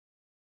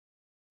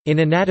In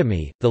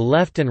anatomy, the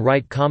left and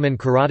right common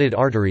carotid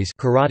arteries,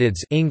 carotids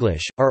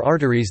English, are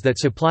arteries that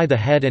supply the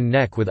head and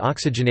neck with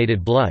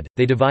oxygenated blood.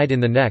 They divide in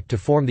the neck to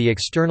form the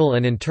external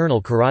and internal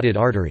carotid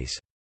arteries.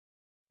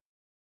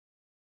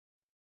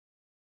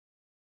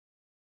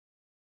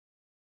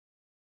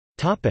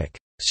 Topic: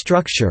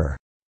 Structure.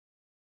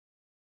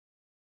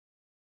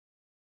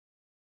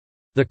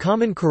 The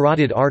common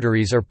carotid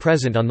arteries are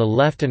present on the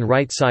left and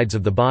right sides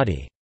of the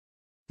body.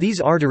 These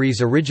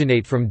arteries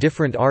originate from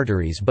different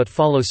arteries but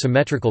follow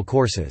symmetrical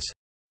courses.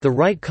 The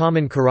right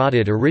common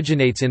carotid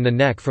originates in the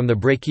neck from the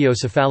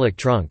brachiocephalic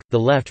trunk, the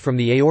left from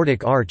the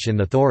aortic arch in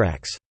the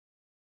thorax.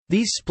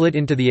 These split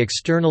into the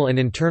external and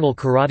internal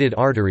carotid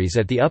arteries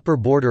at the upper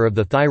border of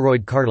the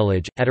thyroid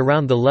cartilage, at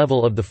around the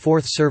level of the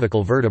fourth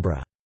cervical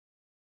vertebra.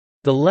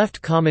 The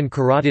left common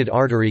carotid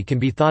artery can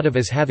be thought of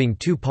as having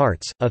two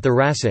parts, a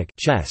thoracic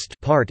chest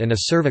part and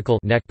a cervical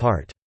neck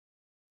part.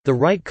 The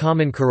right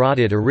common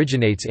carotid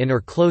originates in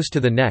or close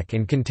to the neck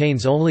and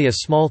contains only a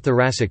small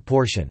thoracic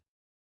portion.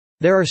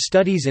 There are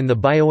studies in the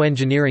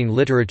bioengineering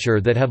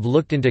literature that have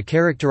looked into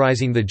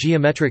characterizing the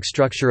geometric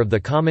structure of the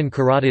common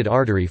carotid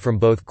artery from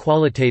both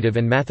qualitative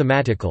and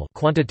mathematical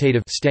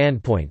quantitative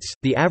standpoints.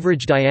 The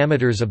average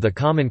diameters of the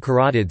common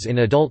carotids in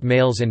adult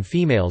males and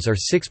females are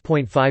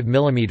 6.5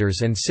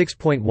 mm and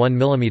 6.1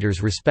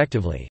 mm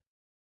respectively.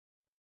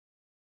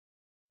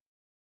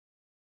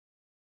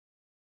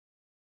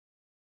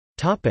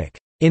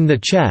 In the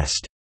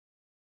chest.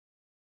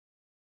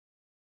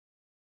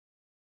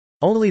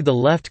 Only the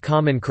left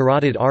common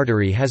carotid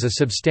artery has a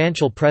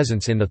substantial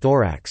presence in the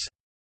thorax.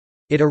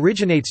 It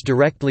originates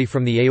directly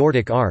from the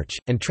aortic arch,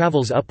 and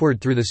travels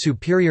upward through the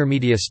superior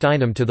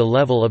mediastinum to the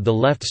level of the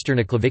left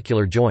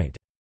sternoclavicular joint.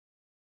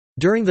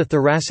 During the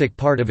thoracic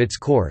part of its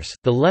course,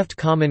 the left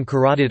common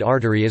carotid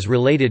artery is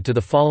related to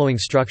the following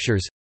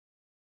structures.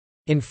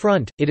 In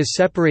front, it is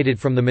separated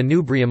from the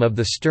manubrium of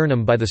the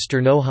sternum by the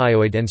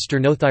sternohyoid and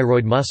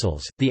sternothyroid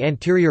muscles, the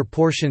anterior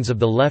portions of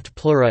the left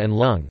pleura and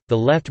lung, the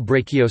left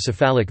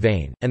brachiocephalic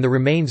vein, and the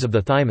remains of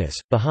the thymus.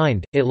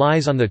 Behind, it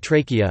lies on the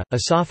trachea,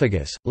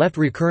 esophagus, left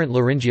recurrent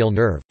laryngeal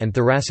nerve, and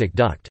thoracic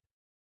duct.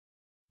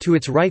 To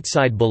its right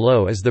side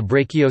below is the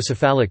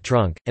brachiocephalic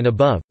trunk, and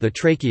above, the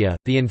trachea,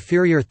 the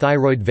inferior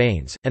thyroid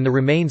veins, and the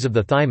remains of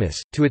the thymus.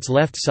 To its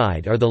left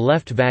side are the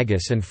left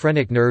vagus and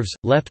phrenic nerves,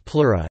 left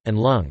pleura, and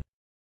lung.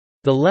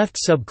 The left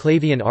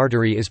subclavian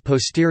artery is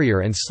posterior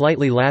and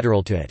slightly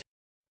lateral to it.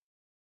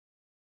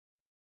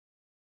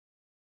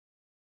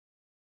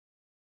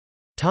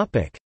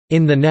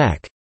 In the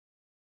neck.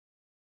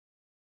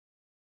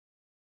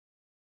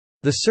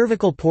 The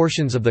cervical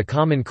portions of the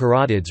common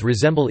carotids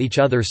resemble each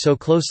other so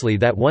closely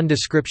that one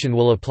description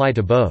will apply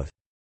to both.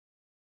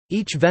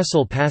 Each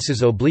vessel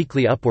passes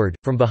obliquely upward,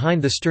 from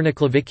behind the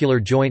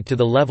sternoclavicular joint to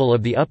the level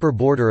of the upper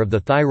border of the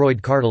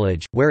thyroid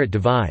cartilage, where it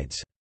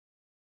divides.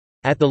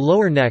 At the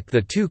lower neck,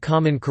 the two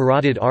common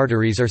carotid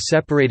arteries are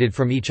separated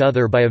from each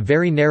other by a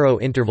very narrow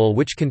interval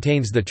which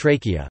contains the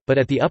trachea, but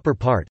at the upper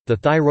part, the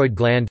thyroid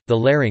gland, the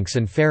larynx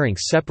and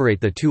pharynx separate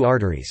the two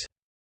arteries.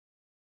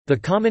 The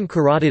common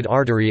carotid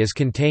artery is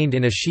contained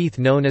in a sheath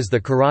known as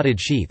the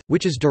carotid sheath,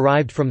 which is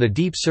derived from the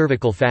deep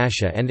cervical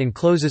fascia and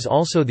encloses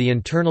also the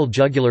internal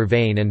jugular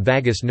vein and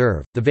vagus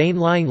nerve, the vein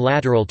lying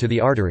lateral to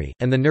the artery,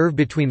 and the nerve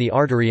between the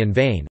artery and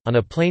vein, on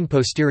a plane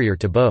posterior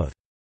to both.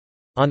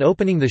 On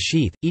opening the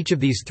sheath, each of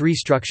these three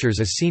structures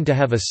is seen to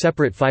have a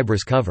separate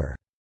fibrous cover.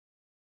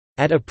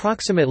 At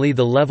approximately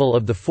the level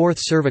of the fourth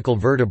cervical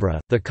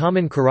vertebra, the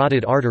common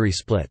carotid artery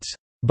splits,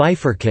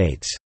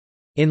 bifurcates,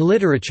 in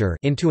literature,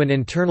 into an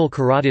internal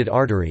carotid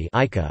artery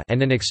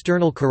and an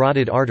external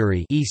carotid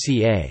artery.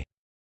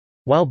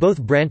 While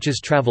both branches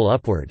travel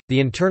upward, the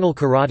internal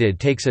carotid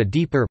takes a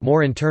deeper,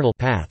 more internal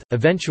path,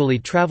 eventually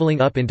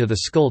traveling up into the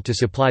skull to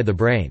supply the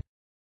brain.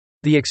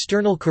 The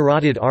external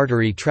carotid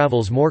artery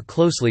travels more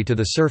closely to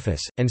the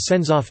surface, and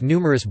sends off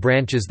numerous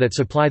branches that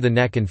supply the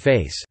neck and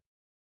face.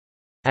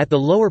 At the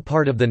lower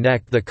part of the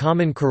neck, the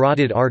common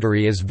carotid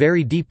artery is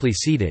very deeply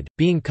seated,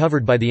 being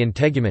covered by the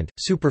integument,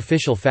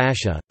 superficial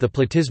fascia, the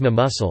platysma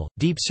muscle,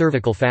 deep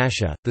cervical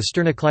fascia, the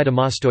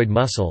sternocleidomastoid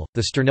muscle,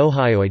 the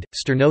sternohyoid,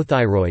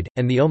 sternothyroid,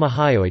 and the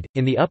omohyoid.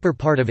 In the upper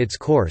part of its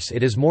course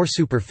it is more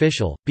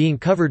superficial, being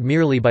covered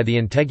merely by the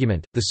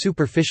integument, the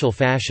superficial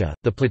fascia,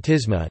 the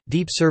platysma,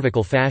 deep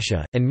cervical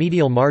fascia, and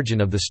medial margin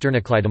of the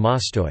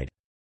sternocleidomastoid.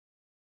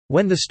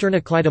 When the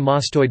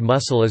sternocleidomastoid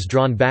muscle is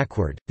drawn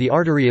backward, the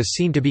artery is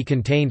seen to be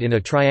contained in a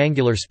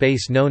triangular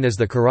space known as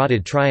the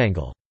carotid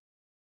triangle.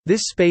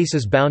 This space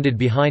is bounded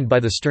behind by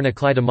the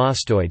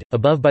sternocleidomastoid,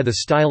 above by the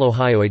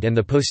stylohyoid and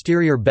the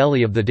posterior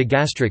belly of the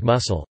digastric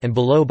muscle, and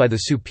below by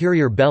the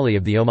superior belly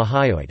of the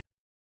omohyoid.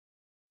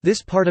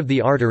 This part of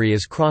the artery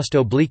is crossed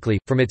obliquely,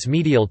 from its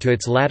medial to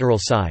its lateral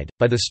side,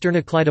 by the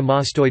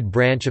sternocleidomastoid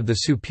branch of the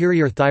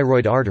superior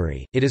thyroid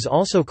artery. It is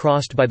also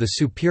crossed by the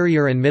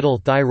superior and middle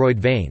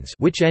thyroid veins,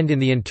 which end in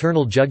the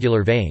internal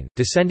jugular vein.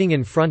 Descending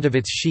in front of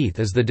its sheath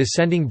is the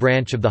descending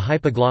branch of the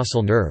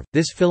hypoglossal nerve,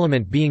 this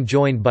filament being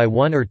joined by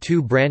one or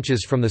two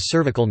branches from the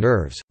cervical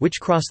nerves, which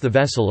cross the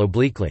vessel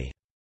obliquely.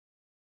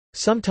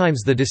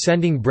 Sometimes the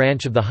descending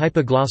branch of the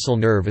hypoglossal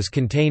nerve is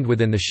contained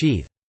within the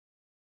sheath.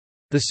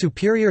 The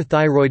superior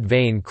thyroid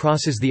vein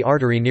crosses the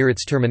artery near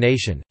its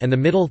termination, and the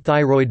middle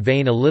thyroid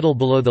vein a little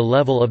below the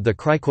level of the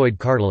cricoid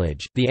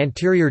cartilage. The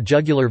anterior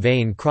jugular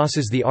vein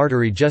crosses the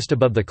artery just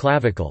above the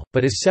clavicle,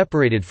 but is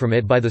separated from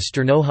it by the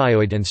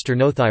sternohyoid and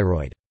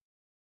sternothyroid.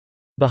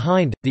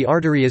 Behind, the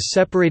artery is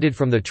separated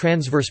from the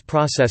transverse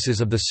processes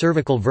of the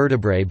cervical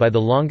vertebrae by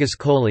the longus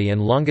colli and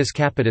longus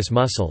capitis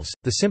muscles,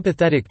 the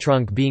sympathetic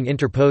trunk being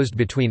interposed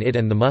between it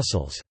and the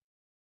muscles.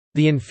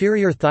 The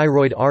inferior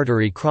thyroid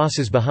artery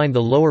crosses behind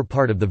the lower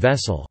part of the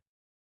vessel.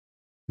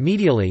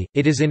 Medially,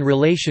 it is in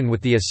relation with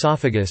the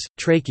esophagus,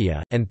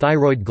 trachea, and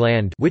thyroid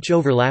gland which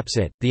overlaps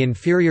it, the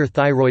inferior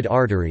thyroid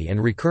artery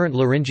and recurrent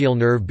laryngeal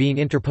nerve being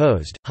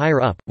interposed, higher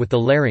up, with the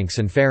larynx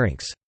and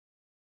pharynx.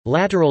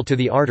 Lateral to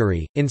the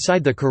artery,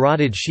 inside the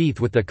carotid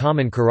sheath with the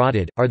common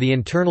carotid, are the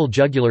internal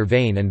jugular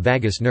vein and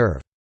vagus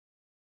nerve.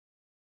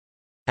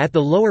 At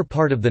the lower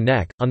part of the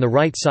neck, on the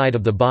right side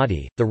of the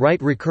body, the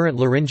right recurrent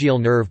laryngeal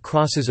nerve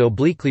crosses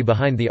obliquely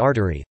behind the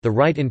artery, the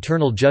right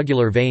internal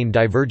jugular vein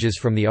diverges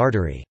from the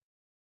artery.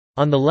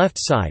 On the left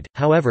side,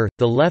 however,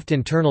 the left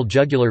internal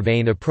jugular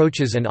vein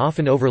approaches and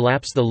often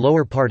overlaps the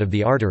lower part of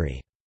the artery.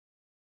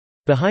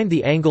 Behind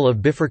the angle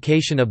of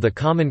bifurcation of the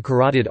common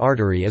carotid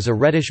artery is a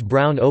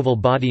reddish-brown oval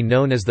body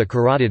known as the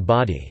carotid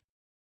body.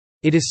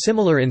 It is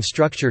similar in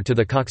structure to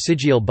the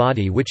coccygeal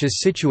body which is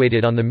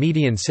situated on the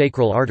median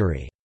sacral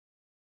artery.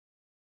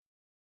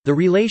 The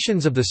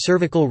relations of the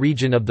cervical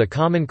region of the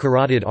common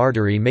carotid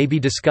artery may be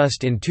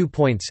discussed in 2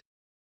 points.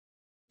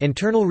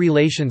 Internal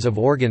relations of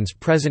organs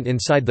present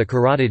inside the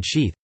carotid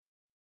sheath.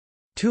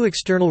 2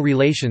 external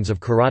relations of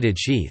carotid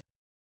sheath.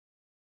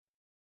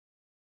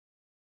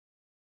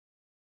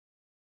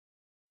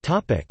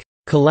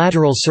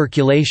 Collateral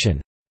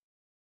circulation.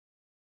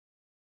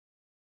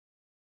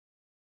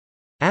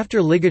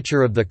 After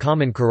ligature of the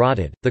common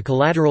carotid, the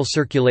collateral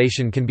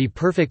circulation can be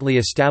perfectly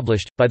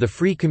established, by the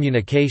free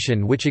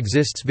communication which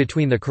exists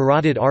between the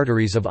carotid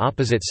arteries of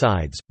opposite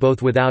sides,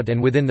 both without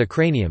and within the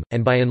cranium,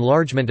 and by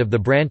enlargement of the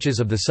branches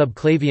of the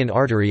subclavian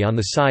artery on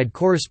the side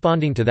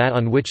corresponding to that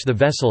on which the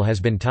vessel has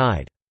been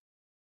tied.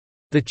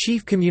 The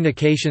chief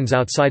communications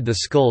outside the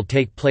skull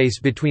take place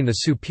between the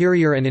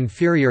superior and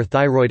inferior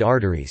thyroid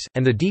arteries,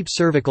 and the deep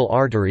cervical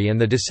artery and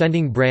the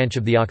descending branch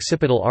of the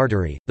occipital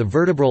artery. The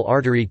vertebral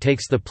artery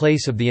takes the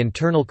place of the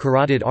internal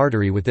carotid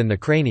artery within the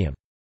cranium.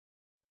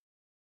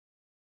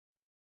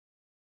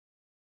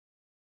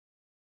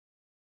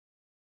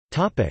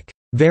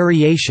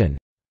 Variation.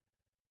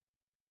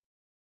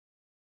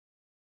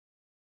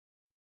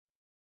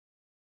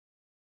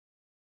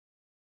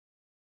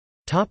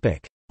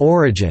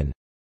 Origin.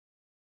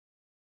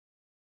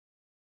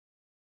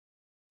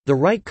 The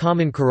right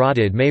common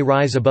carotid may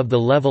rise above the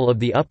level of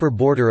the upper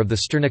border of the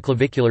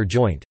sternoclavicular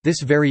joint.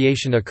 This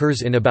variation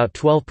occurs in about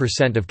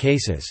 12% of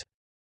cases.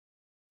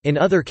 In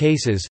other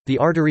cases, the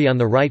artery on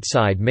the right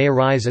side may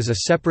arise as a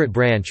separate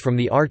branch from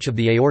the arch of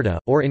the aorta,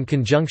 or in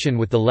conjunction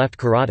with the left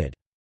carotid.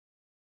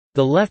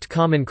 The left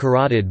common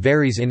carotid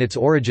varies in its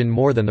origin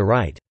more than the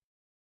right.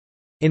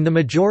 In the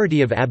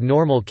majority of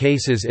abnormal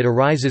cases it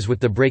arises with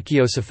the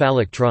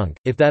brachiocephalic trunk.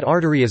 If that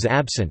artery is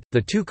absent,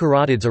 the 2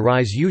 carotids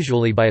arise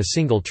usually by a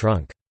single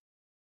trunk.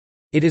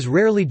 It is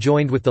rarely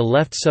joined with the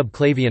left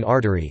subclavian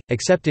artery,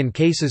 except in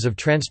cases of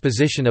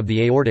transposition of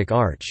the aortic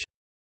arch.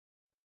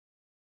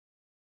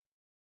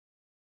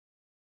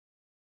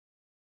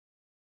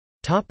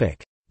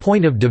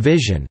 Point of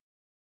division.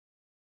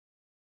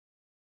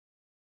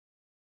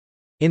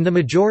 In the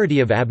majority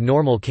of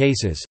abnormal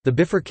cases, the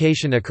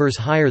bifurcation occurs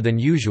higher than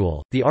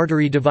usual, the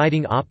artery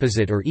dividing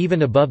opposite or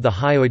even above the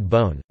hyoid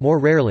bone. More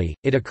rarely,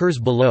 it occurs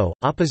below,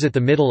 opposite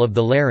the middle of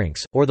the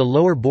larynx, or the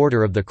lower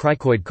border of the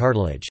cricoid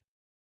cartilage.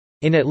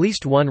 In at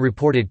least one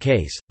reported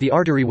case, the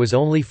artery was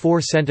only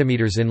 4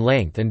 cm in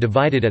length and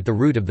divided at the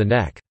root of the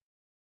neck.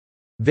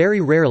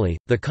 Very rarely,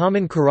 the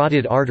common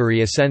carotid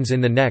artery ascends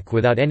in the neck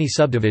without any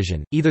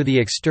subdivision, either the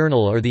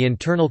external or the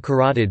internal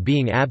carotid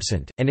being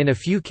absent, and in a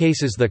few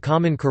cases the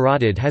common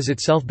carotid has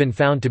itself been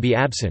found to be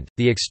absent,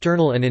 the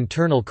external and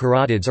internal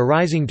carotids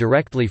arising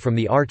directly from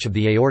the arch of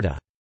the aorta.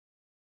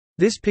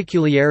 This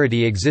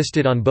peculiarity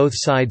existed on both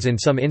sides in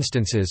some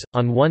instances,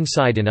 on one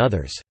side in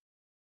others.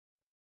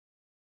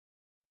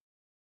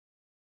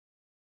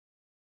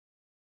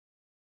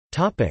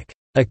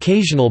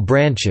 Occasional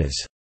branches.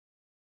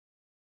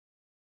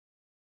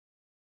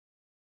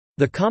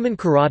 The common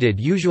carotid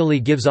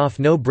usually gives off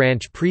no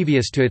branch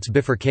previous to its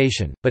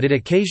bifurcation, but it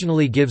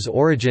occasionally gives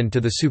origin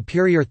to the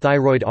superior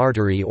thyroid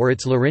artery or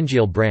its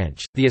laryngeal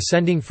branch, the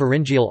ascending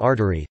pharyngeal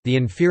artery, the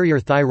inferior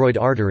thyroid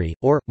artery,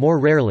 or, more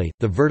rarely,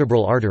 the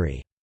vertebral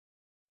artery.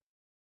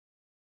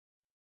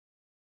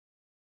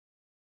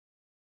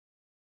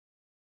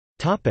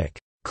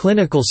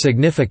 Clinical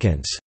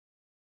significance.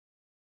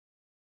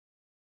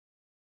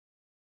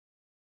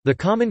 The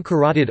common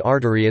carotid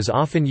artery is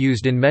often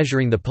used in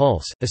measuring the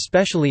pulse,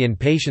 especially in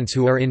patients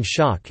who are in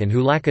shock and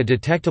who lack a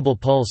detectable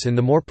pulse in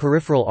the more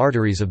peripheral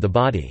arteries of the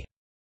body.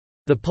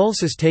 The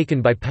pulse is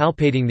taken by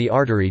palpating the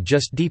artery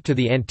just deep to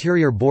the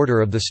anterior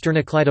border of the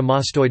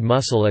sternocleidomastoid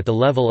muscle at the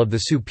level of the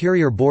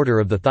superior border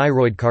of the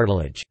thyroid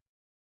cartilage.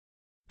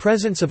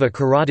 Presence of a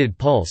carotid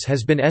pulse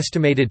has been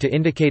estimated to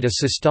indicate a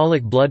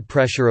systolic blood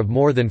pressure of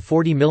more than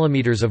 40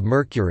 mm of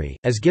mercury,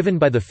 as given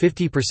by the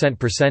 50%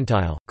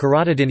 percentile.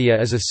 Carotidynia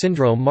is a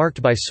syndrome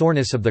marked by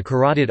soreness of the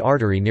carotid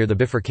artery near the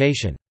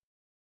bifurcation.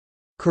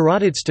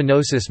 Carotid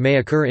stenosis may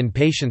occur in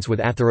patients with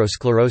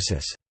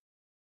atherosclerosis.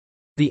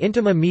 The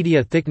intima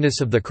media thickness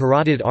of the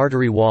carotid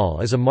artery wall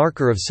is a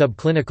marker of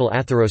subclinical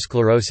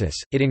atherosclerosis.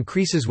 It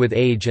increases with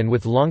age and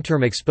with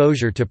long-term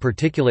exposure to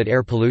particulate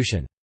air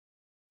pollution.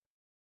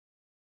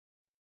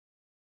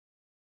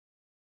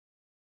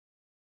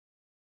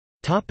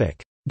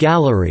 Topic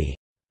Gallery.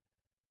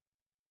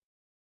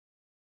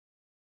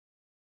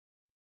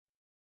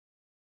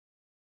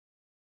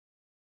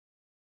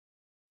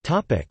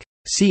 Topic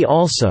See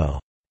also: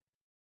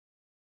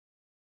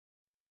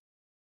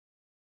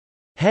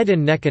 Head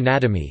and neck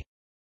anatomy,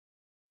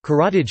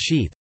 carotid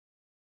sheath,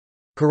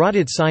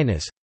 carotid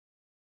sinus,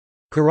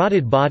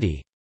 carotid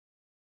body,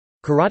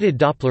 carotid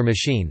Doppler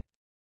machine,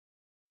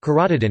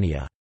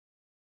 carotidynia.